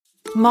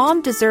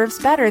Mom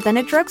deserves better than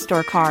a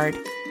drugstore card.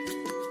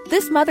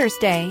 This Mother's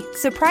Day,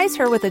 surprise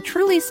her with a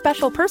truly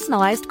special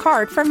personalized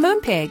card from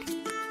Moonpig.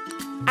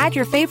 Add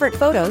your favorite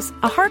photos,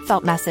 a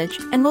heartfelt message,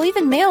 and we'll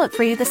even mail it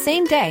for you the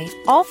same day,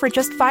 all for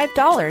just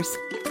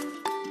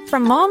 $5.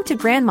 From mom to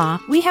grandma,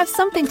 we have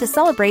something to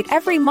celebrate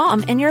every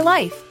mom in your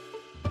life.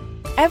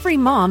 Every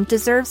mom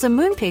deserves a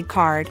Moonpig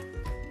card.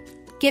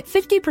 Get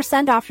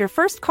 50% off your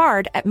first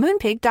card at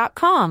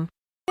moonpig.com.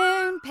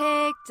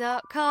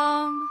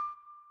 Moonpig.com.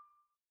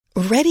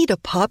 Ready to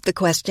pop the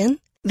question?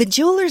 The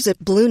jewelers at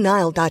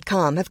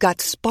BlueNile.com have got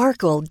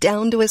sparkle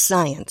down to a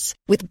science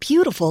with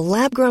beautiful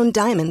lab-grown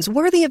diamonds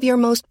worthy of your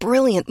most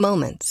brilliant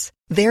moments.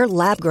 Their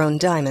lab-grown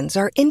diamonds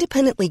are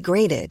independently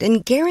graded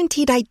and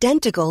guaranteed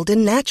identical to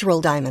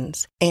natural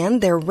diamonds, and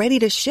they're ready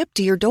to ship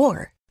to your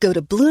door. Go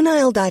to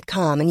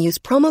BlueNile.com and use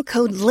promo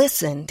code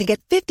LISTEN to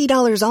get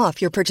 $50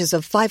 off your purchase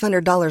of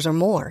 $500 or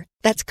more.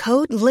 That's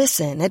code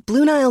LISTEN at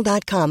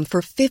BlueNile.com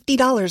for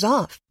 $50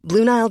 off.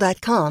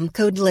 BlueNile.com,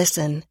 code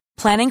LISTEN.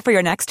 Planning for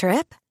your next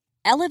trip?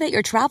 Elevate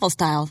your travel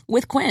style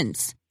with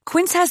Quince.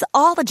 Quince has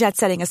all the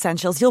jet-setting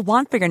essentials you'll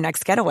want for your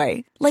next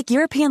getaway, like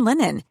European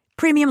linen,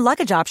 premium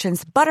luggage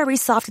options, buttery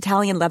soft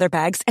Italian leather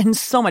bags, and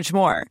so much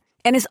more.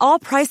 And is all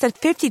priced at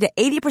 50 to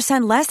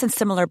 80% less than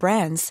similar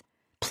brands.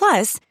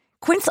 Plus,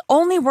 Quince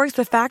only works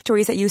with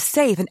factories that use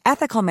safe and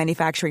ethical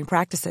manufacturing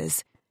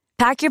practices.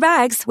 Pack your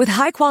bags with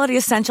high-quality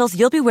essentials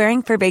you'll be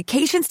wearing for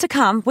vacations to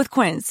come with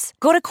Quince.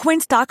 Go to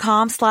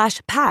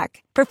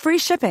quince.com/pack for free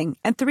shipping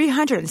and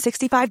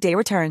 365-day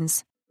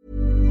returns.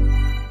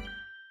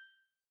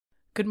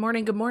 Good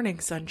morning,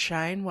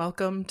 sunshine.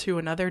 Welcome to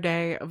another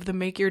day of the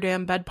Make Your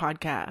Damn Bed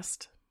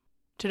podcast.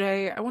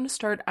 Today, I want to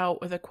start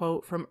out with a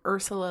quote from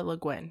Ursula Le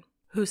Guin,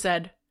 who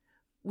said,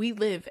 "We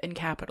live in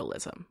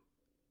capitalism.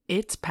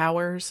 Its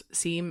powers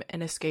seem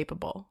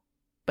inescapable,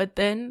 but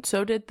then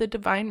so did the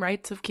divine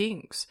rights of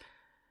kings.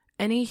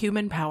 Any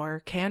human power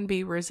can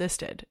be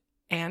resisted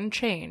and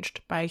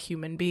changed by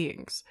human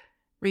beings.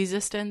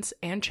 Resistance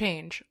and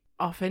change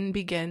often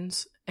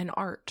begins in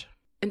art."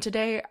 And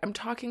today I'm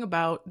talking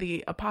about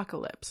the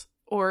apocalypse,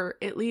 or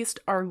at least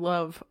our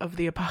love of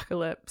the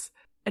apocalypse.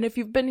 And if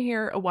you've been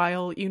here a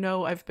while, you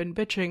know I've been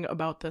bitching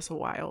about this a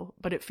while,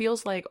 but it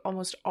feels like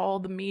almost all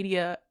the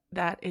media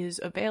that is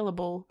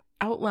available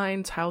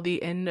outlines how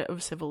the end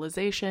of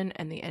civilization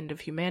and the end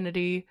of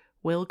humanity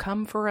will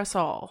come for us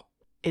all.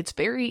 It's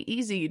very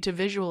easy to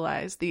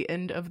visualize the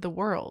end of the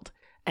world,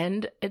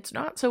 and it's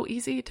not so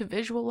easy to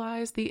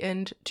visualize the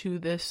end to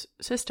this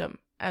system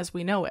as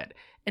we know it.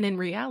 And in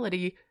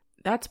reality,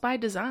 that's by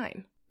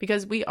design,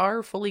 because we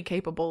are fully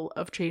capable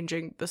of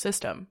changing the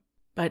system.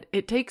 But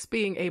it takes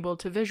being able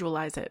to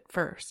visualize it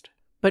first.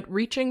 But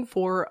reaching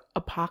for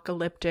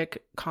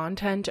apocalyptic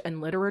content and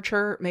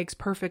literature makes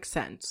perfect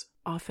sense.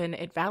 Often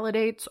it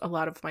validates a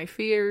lot of my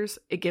fears.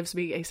 It gives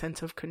me a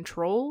sense of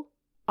control,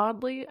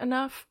 oddly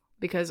enough,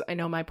 because I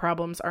know my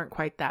problems aren't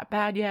quite that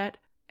bad yet.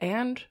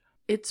 And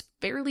it's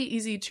fairly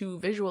easy to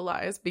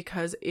visualize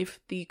because if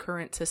the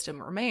current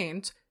system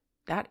remains,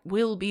 that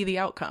will be the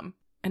outcome.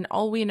 And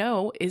all we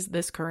know is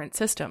this current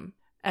system.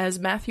 As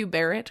Matthew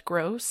Barrett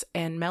Gross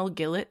and Mel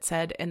Gillett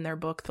said in their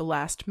book The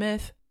Last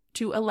Myth,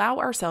 to allow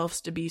ourselves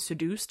to be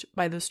seduced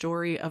by the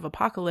story of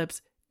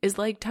apocalypse is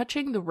like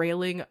touching the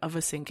railing of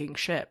a sinking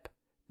ship.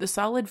 The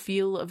solid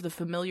feel of the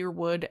familiar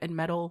wood and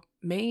metal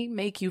may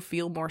make you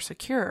feel more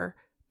secure,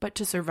 but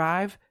to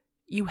survive,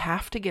 you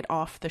have to get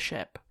off the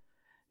ship.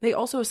 They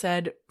also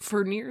said,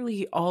 for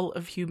nearly all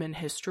of human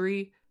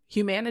history,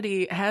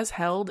 humanity has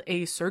held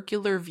a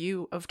circular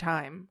view of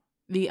time.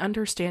 The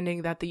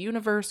understanding that the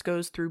universe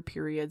goes through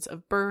periods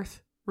of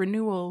birth,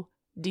 renewal,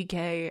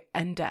 decay,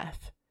 and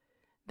death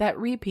that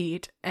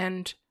repeat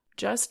and,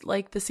 just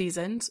like the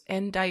seasons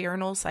and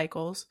diurnal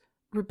cycles,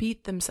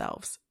 repeat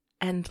themselves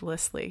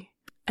endlessly.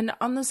 And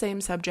on the same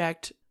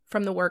subject,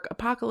 from the work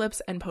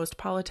Apocalypse and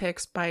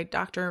Post-Politics by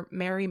Dr.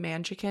 Mary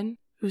Manjikin,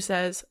 who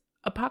says,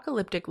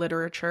 apocalyptic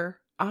literature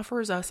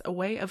offers us a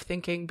way of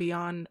thinking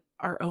beyond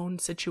our own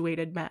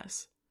situated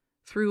mess.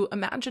 Through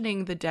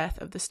imagining the death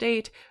of the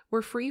state,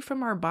 we're free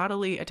from our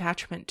bodily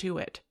attachment to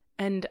it.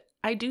 And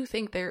I do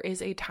think there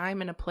is a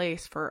time and a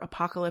place for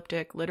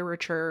apocalyptic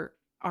literature,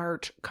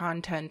 art,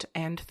 content,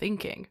 and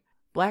thinking.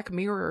 Black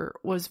Mirror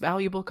was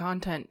valuable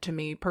content to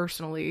me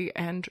personally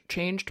and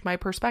changed my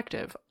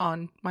perspective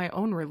on my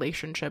own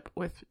relationship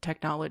with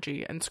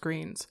technology and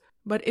screens.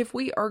 But if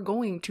we are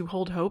going to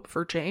hold hope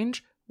for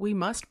change, we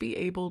must be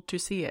able to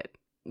see it.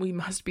 We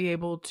must be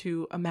able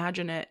to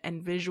imagine it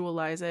and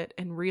visualize it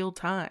in real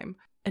time.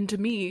 And to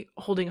me,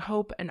 holding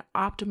hope and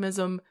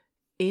optimism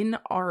in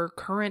our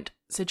current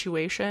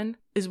situation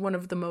is one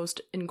of the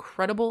most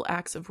incredible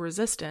acts of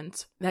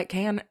resistance that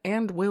can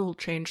and will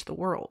change the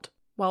world.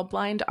 While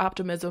blind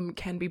optimism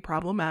can be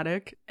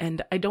problematic,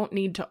 and I don't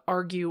need to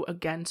argue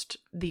against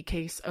the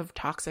case of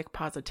toxic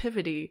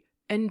positivity,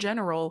 in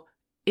general,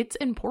 it's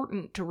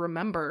important to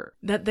remember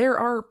that there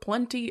are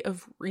plenty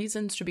of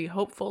reasons to be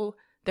hopeful.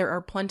 There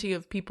are plenty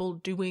of people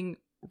doing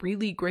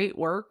really great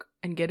work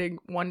and getting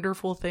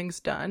wonderful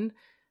things done.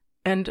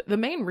 And the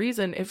main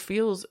reason it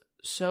feels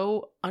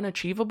so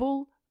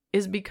unachievable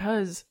is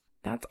because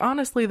that's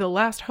honestly the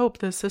last hope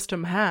this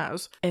system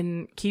has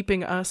in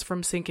keeping us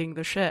from sinking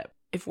the ship.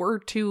 If we're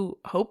too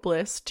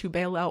hopeless to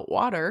bail out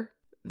water,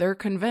 they're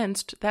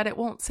convinced that it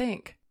won't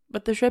sink.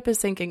 But the ship is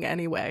sinking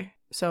anyway.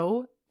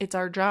 So it's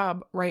our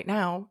job right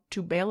now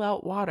to bail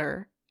out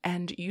water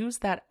and use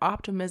that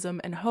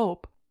optimism and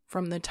hope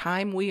from the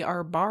time we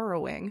are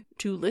borrowing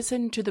to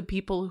listen to the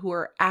people who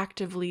are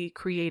actively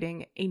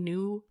creating a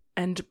new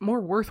and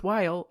more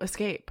worthwhile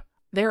escape.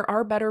 There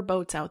are better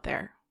boats out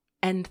there,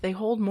 and they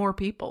hold more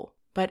people.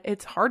 But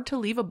it's hard to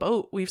leave a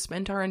boat we've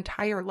spent our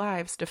entire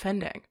lives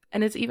defending.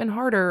 And it's even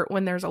harder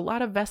when there's a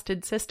lot of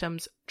vested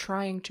systems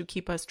trying to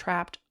keep us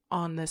trapped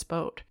on this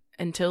boat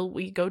until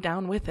we go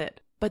down with it.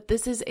 But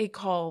this is a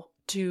call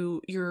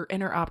to your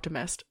inner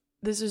optimist.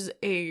 This is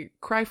a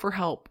cry for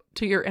help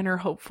to your inner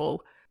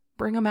hopeful.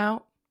 Bring them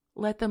out,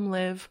 let them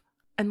live,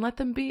 and let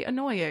them be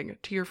annoying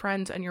to your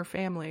friends and your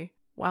family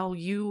while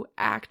you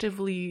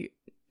actively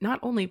not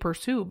only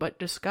pursue but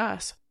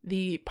discuss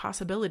the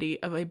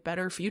possibility of a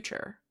better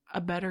future,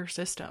 a better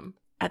system,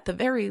 at the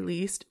very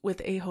least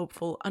with a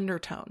hopeful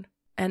undertone.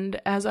 And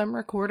as I'm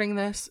recording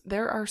this,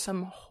 there are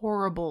some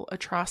horrible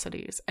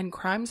atrocities and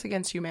crimes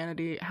against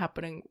humanity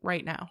happening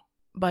right now.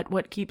 But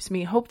what keeps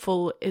me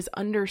hopeful is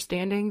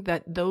understanding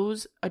that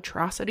those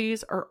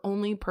atrocities are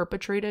only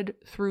perpetrated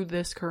through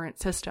this current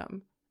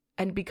system.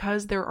 And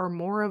because there are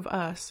more of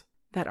us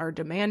that are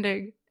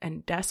demanding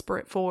and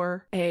desperate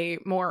for a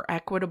more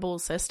equitable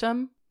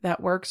system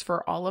that works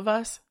for all of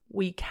us,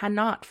 we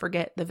cannot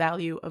forget the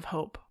value of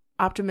hope.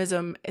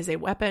 Optimism is a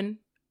weapon,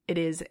 it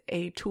is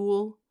a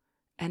tool,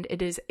 and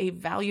it is a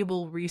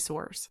valuable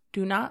resource.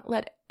 Do not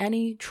let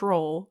any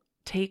troll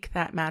take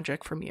that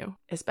magic from you,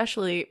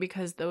 especially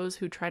because those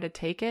who try to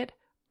take it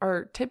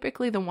are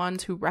typically the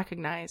ones who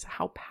recognize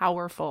how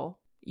powerful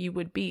you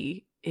would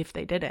be if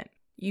they didn't.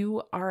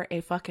 You are a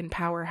fucking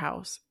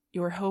powerhouse.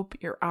 Your hope,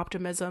 your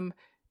optimism,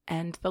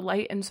 and the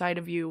light inside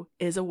of you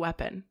is a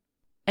weapon.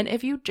 And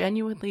if you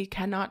genuinely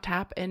cannot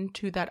tap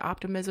into that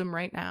optimism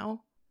right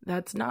now,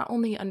 that's not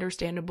only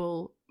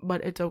understandable,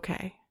 but it's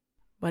okay.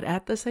 But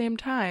at the same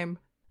time,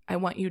 I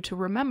want you to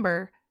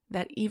remember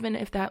that even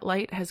if that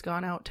light has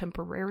gone out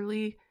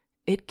temporarily,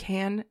 it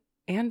can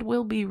and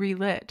will be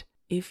relit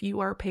if you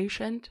are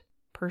patient,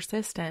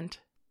 persistent,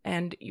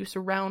 and you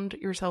surround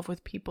yourself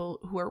with people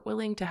who are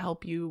willing to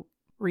help you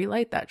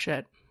relight that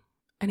shit.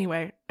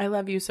 Anyway, I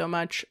love you so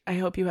much. I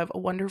hope you have a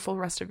wonderful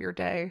rest of your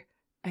day.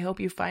 I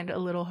hope you find a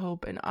little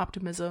hope and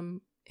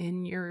optimism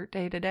in your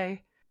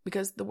day-to-day,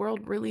 because the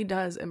world really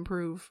does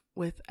improve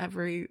with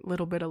every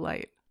little bit of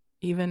light,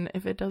 even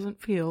if it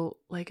doesn't feel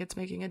like it's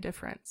making a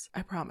difference.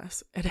 I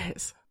promise, it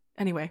is.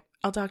 Anyway,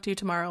 I'll talk to you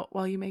tomorrow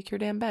while you make your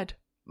damn bed.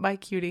 Bye,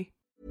 cutie.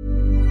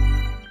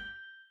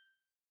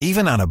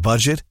 Even on a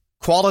budget,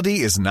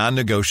 quality is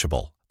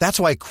non-negotiable. That's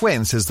why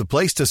Quince is the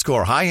place to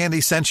score high-end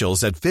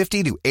essentials at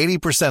 50 to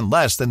 80%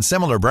 less than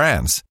similar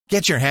brands.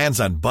 Get your hands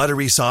on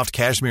buttery soft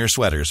cashmere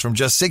sweaters from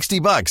just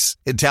 $60,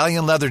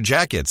 Italian leather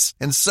jackets,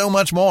 and so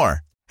much more.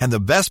 And the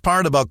best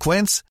part about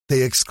Quince,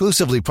 they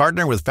exclusively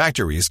partner with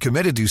factories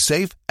committed to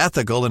safe,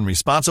 ethical, and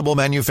responsible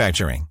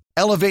manufacturing.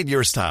 Elevate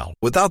your style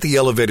without the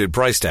elevated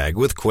price tag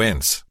with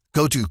Quince.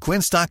 Go to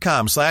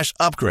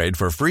quince.com/upgrade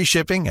for free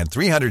shipping and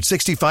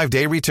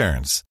 365-day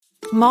returns.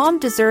 Mom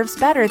deserves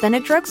better than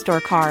a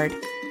drugstore card.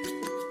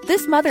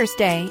 This Mother's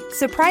Day,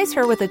 surprise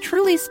her with a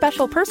truly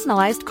special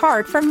personalized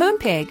card from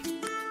Moonpig.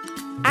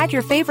 Add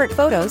your favorite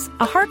photos,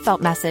 a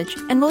heartfelt message,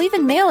 and we'll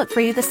even mail it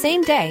for you the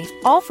same day,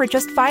 all for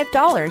just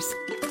 $5.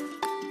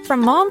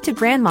 From mom to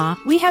grandma,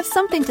 we have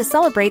something to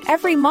celebrate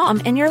every mom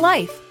in your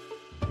life.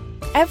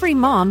 Every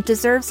mom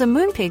deserves a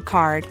Moonpig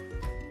card.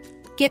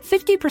 Get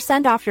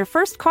 50% off your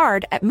first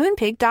card at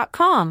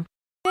Moonpig.com.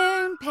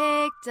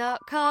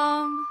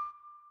 Moonpig.com.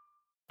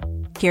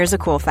 Here's a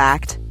cool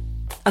fact.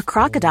 A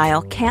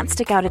crocodile can't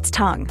stick out its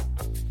tongue.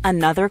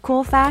 Another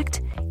cool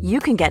fact,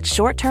 you can get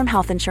short-term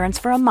health insurance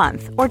for a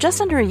month or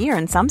just under a year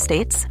in some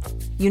states.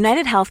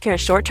 United Healthcare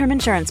short-term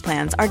insurance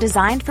plans are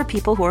designed for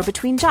people who are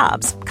between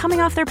jobs,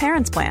 coming off their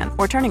parents' plan,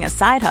 or turning a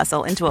side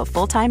hustle into a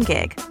full-time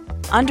gig.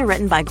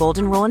 Underwritten by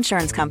Golden Rule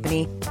Insurance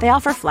Company, they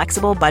offer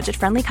flexible,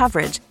 budget-friendly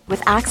coverage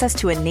with access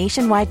to a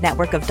nationwide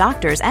network of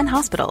doctors and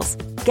hospitals.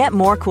 Get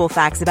more cool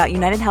facts about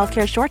United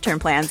Healthcare short-term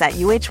plans at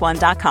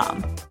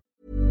uh1.com.